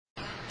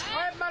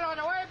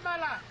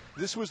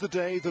This was the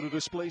day that a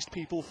displaced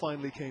people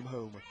finally came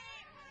home.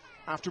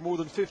 After more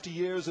than 50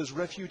 years as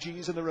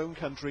refugees in their own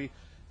country,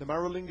 the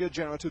Maralinga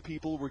Jaratu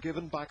people were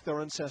given back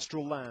their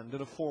ancestral land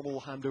in a formal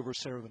handover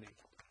ceremony.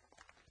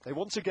 They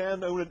once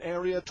again own an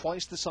area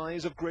twice the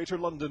size of Greater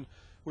London,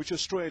 which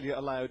Australia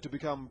allowed to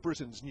become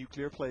Britain's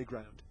nuclear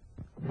playground.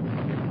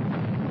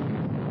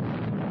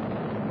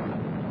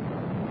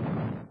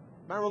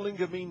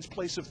 Maralinga means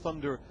place of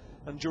thunder,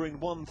 and during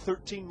one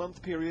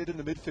 13-month period in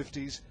the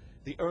mid-50s,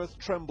 the earth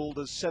trembled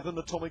as 7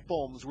 atomic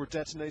bombs were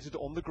detonated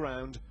on the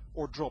ground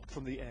or dropped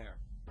from the air.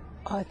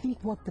 I think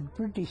what the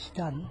British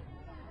done,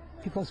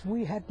 because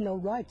we had no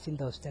rights in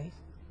those days,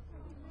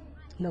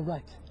 no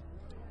rights.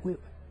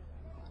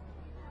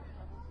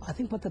 I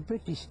think what the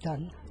British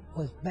done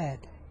was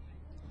bad.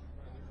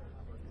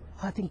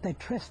 I think they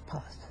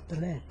trespassed the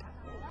land.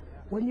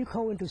 When you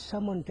go into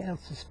someone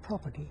else's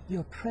property,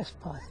 you're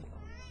trespassing.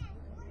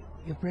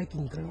 You're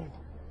breaking the law.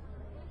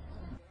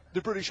 The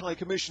British High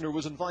Commissioner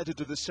was invited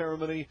to this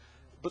ceremony,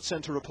 but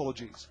sent her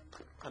apologies.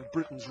 And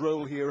Britain's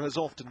role here has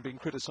often been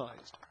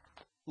criticised.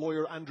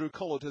 Lawyer Andrew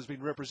Collett has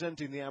been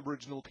representing the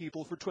Aboriginal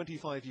people for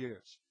 25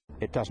 years.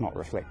 It does not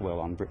reflect well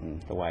on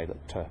Britain, the way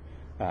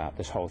that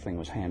this whole thing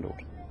was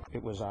handled.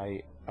 It was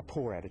a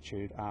poor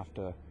attitude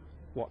after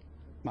what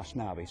must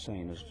now be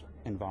seen as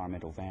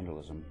environmental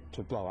vandalism,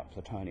 to blow up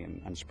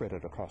plutonium and spread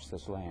it across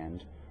this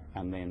land,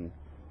 and then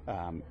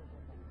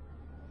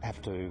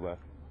have to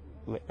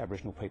let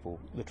Aboriginal people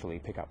literally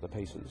pick up the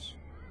pieces.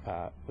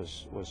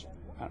 Was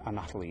an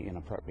utterly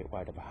inappropriate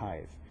way to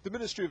behave. The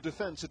Ministry of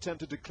Defence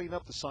attempted to clean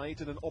up the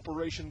site in an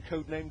operation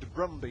codenamed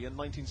Brumby in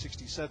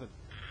 1967.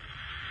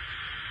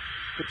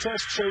 The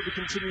tests showed the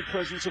continued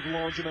presence of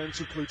large amounts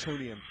of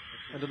plutonium,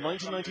 and in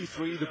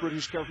 1993 the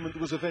British government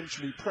was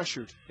eventually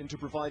pressured into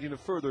providing a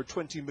further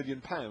 £20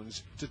 million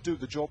to do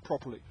the job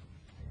properly.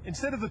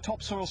 Instead of the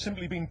topsoil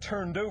simply being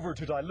turned over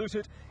to dilute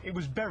it, it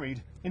was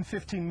buried in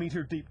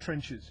 15-metre deep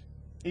trenches.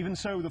 Even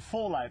so, the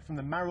fallout from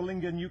the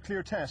Maralinga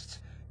nuclear tests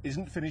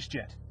isn't finished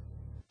yet.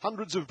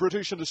 Hundreds of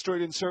British and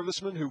Australian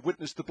servicemen who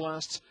witnessed the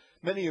blasts,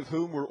 many of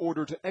whom were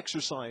ordered to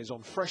exercise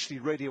on freshly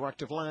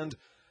radioactive land,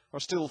 are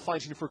still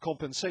fighting for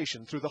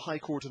compensation through the High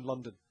Court in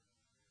London.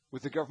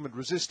 With the government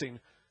resisting,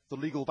 the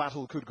legal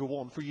battle could go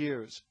on for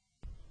years.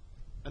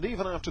 And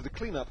even after the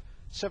clean-up,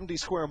 70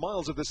 square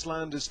miles of this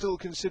land is still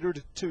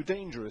considered too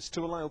dangerous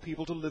to allow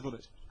people to live on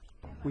it.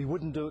 We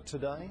wouldn't do it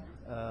today,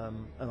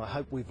 and I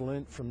hope we've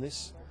learnt from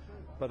this,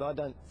 but I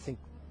don't think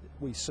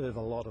we serve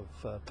a lot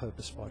of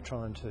purpose by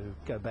trying to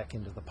go back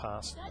into the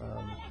past.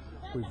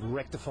 We've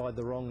rectified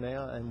the wrong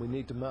now, and we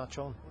need to march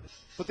on.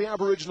 But the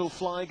Aboriginal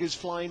flag is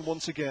flying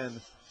once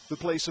again. The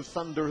place of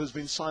thunder has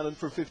been silent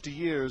for 50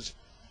 years,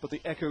 but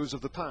the echoes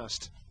of the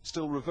past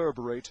still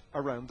reverberate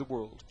around the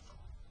world.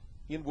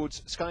 Ian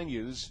Woods, Sky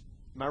News,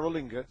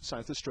 Maralinga,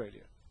 South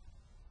Australia.